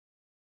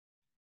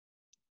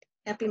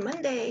Happy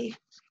Monday,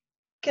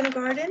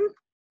 kindergarten.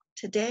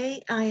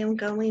 Today I am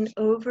going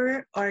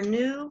over our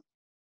new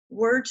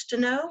words to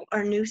know,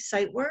 our new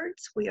sight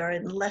words. We are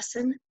in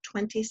lesson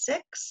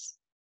 26.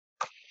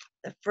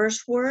 The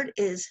first word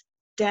is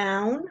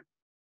down,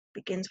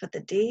 begins with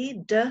a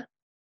D,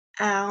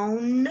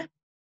 down.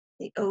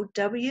 The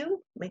O-W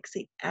makes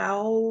the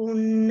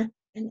own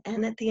an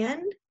N at the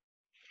end.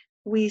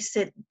 We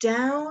sit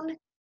down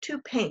to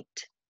paint.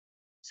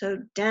 So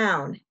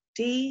down,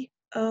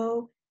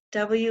 D-O-W-N,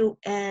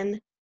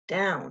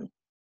 down.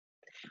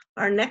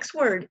 Our next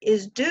word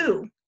is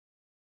do.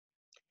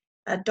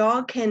 A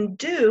dog can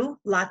do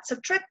lots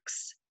of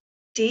tricks.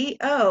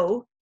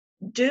 D-O,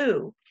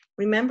 do.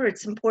 Remember,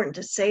 it's important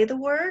to say the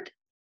word,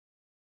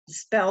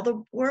 spell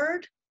the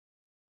word,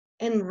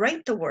 and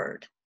write the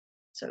word.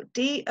 So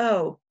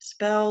D-O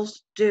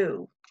spells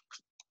do.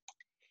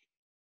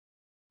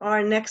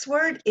 Our next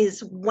word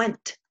is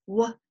went,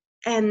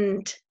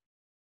 W-End.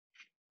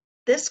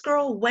 This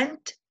girl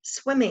went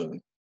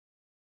swimming.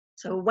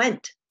 So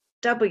went,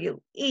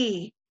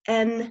 W-E-N-T,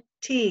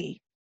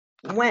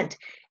 went.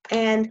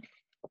 And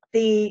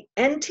the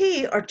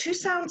NT are two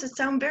sounds that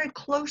sound very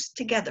close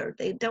together.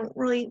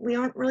 We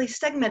aren't really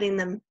segmenting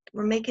them.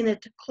 We're making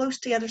it close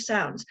together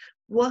sounds.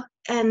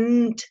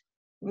 W-End,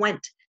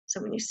 went. So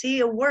when you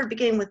see a word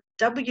beginning with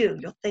W,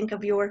 you'll think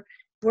of your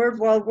word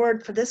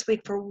for this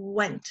week for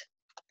went.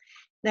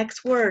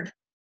 Next word,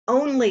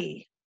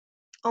 only.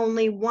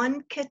 Only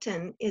one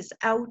kitten is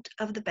out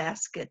of the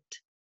basket.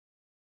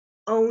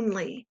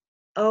 Only,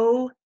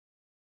 O-N-L-Y,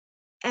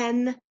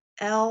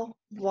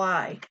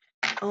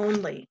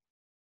 only.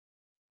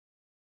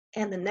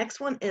 And the next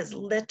one is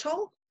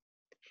little.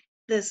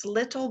 This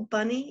little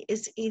bunny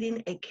is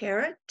eating a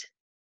carrot.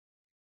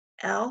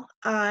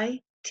 L-I-T-T-L-E,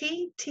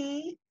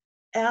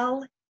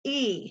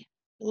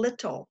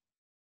 little.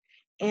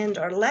 And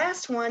our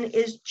last one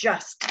is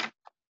just.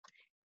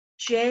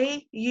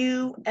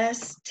 J-U-S-T,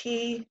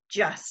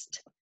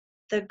 just.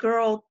 The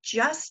girl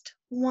just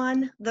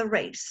won the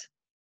race.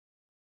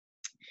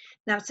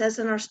 Now it says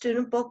in our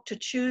student book to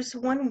choose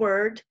one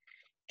word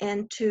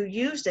and to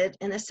use it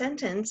in a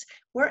sentence.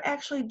 We're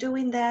actually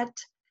doing that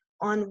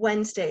on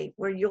Wednesday,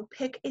 where you'll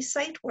pick a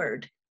sight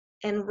word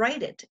and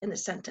write it in a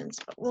sentence,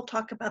 but we'll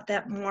talk about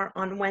that more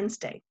on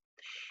Wednesday.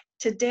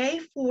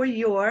 Today for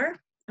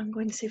I'm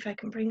going to see if I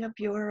can bring up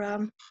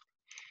your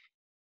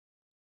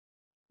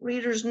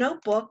reader's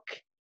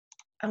notebook.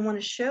 I want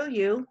to show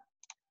you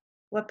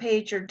what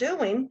page you're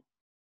doing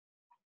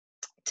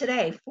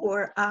today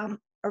for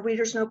a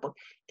reader's notebook.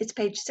 It's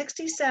page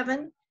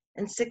 67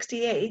 and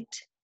 68,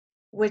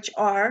 which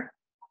are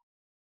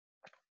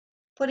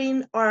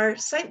putting our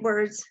sight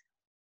words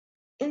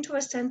into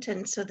a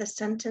sentence so the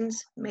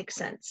sentence makes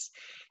sense.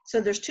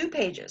 So there's two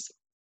pages.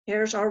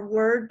 Here's our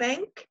word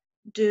bank,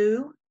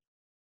 do,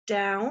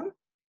 down.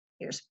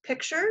 Here's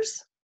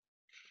pictures.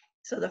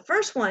 So the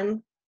first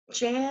one,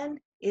 Jan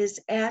is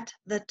at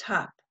the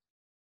top.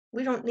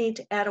 We don't need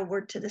to add a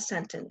word to the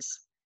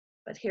sentence,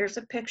 but here's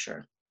a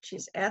picture.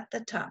 She's at the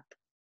top.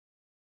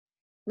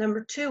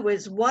 Number two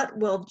is, what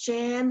will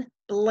Jan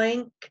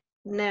blank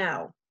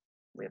now?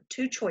 We have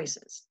two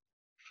choices.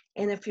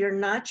 And if you're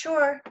not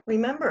sure,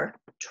 remember,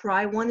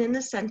 try one in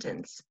a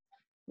sentence.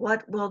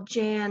 What will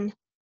Jan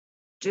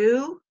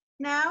do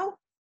now?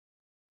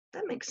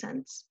 That makes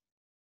sense.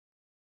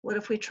 What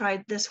if we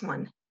tried this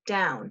one,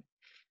 down?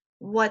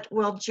 What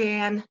will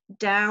Jan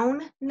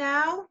down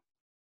now?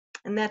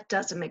 And that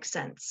doesn't make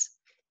sense.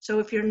 So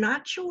if you're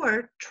not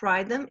sure,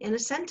 try them in a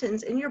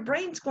sentence, and your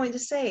brain's going to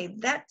say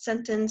that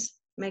sentence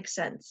makes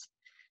sense.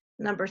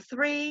 Number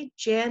three,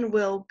 Jan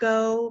will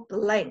go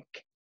blank.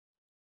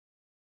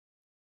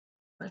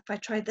 What if I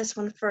try this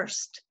one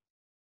first?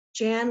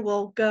 Jan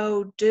will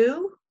go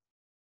do?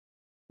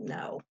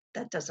 No,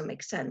 that doesn't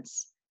make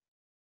sense.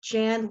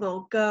 Jan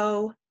will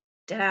go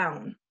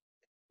down.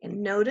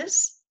 And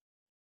notice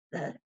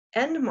the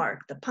end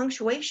mark, the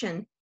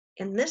punctuation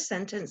in this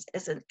sentence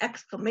is an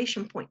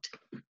exclamation point.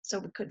 So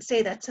we could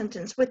say that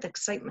sentence with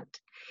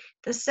excitement.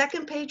 The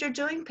second page you're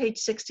doing, page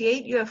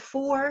 68, you have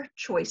four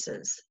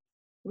choices.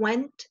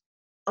 Went,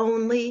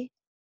 only,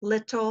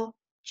 little,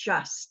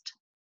 just.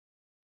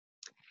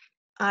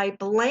 I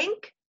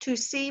blank to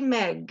see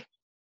Meg.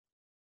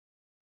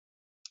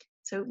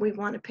 So we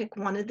want to pick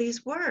one of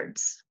these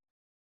words.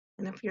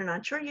 And if you're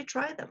not sure, you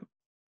try them.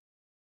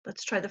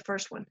 Let's try the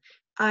first one.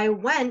 I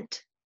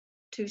went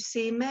to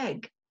see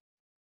Meg.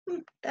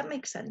 That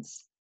makes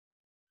sense.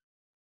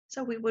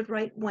 So we would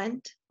write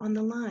went on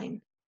the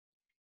line.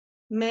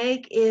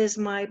 Meg is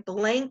my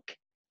blank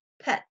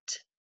pet.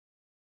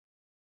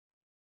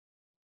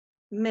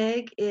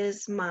 Meg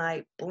is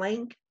my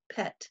blank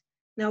pet.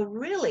 Now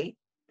really,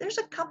 there's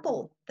a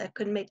couple that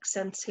could make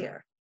sense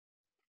here,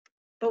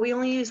 but we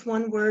only use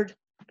one word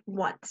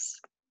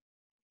once.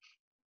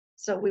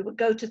 So we would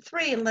go to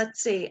three, and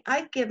let's see.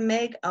 I give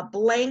Meg a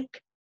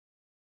blank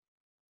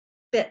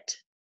bit.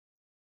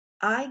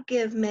 I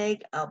give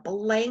Meg a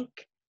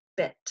blank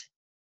bit.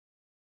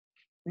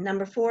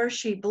 Number four,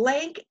 she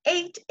blank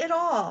ate it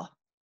all.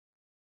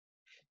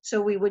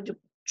 So we would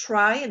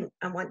try, and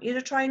I want you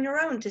to try on your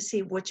own to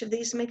see which of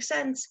these make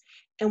sense.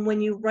 And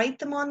when you write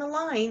them on the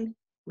line,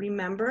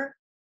 remember,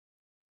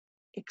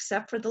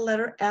 except for the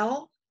letter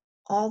L,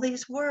 all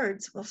these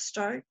words will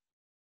start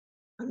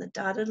on the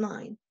dotted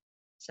line.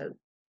 So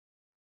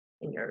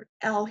in your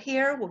L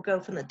here will go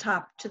from the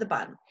top to the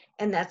bottom.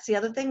 And that's the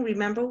other thing.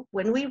 Remember,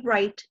 when we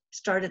write,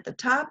 start at the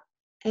top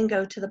and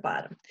go to the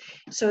bottom.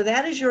 So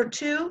that is your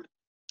 2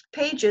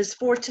 pages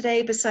for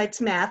today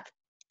besides math,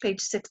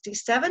 page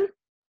 67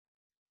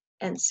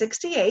 and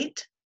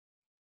 68,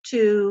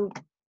 to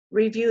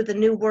review the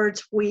new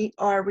words we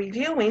are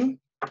reviewing.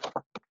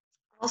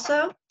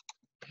 Also,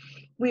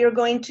 we are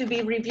going to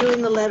be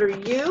reviewing the letter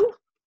U.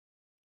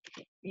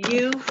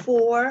 U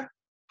for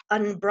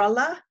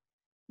umbrella,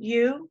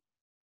 U,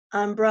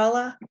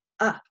 umbrella,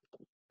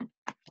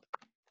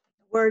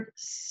 word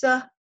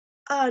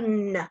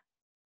sun.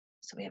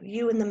 So we have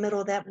U in the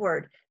middle of that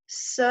word,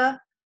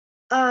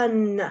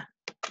 sun.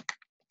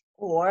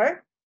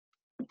 Or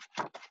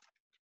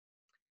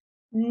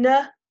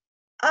nut,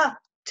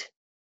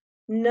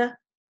 nut,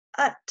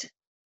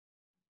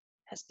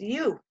 has the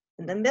U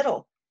in the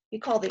middle. We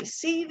call these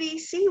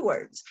CVC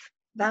words,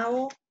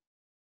 vowel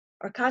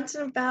or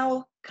consonant,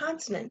 vowel,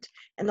 consonant.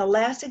 And the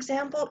last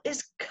example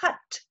is cut,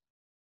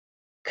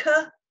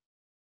 cut,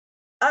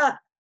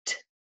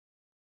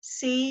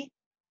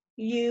 C-U-T.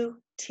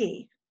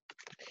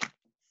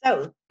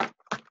 So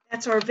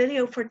that's our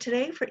video for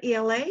today for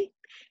ELA,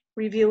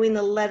 reviewing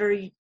the letter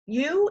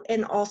U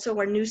and also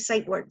our new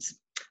sight words.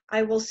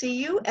 I will see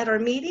you at our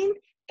meeting,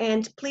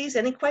 and please,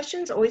 any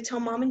questions, always tell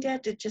Mom and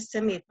Dad to just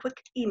send me a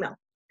quick email.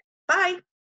 Bye.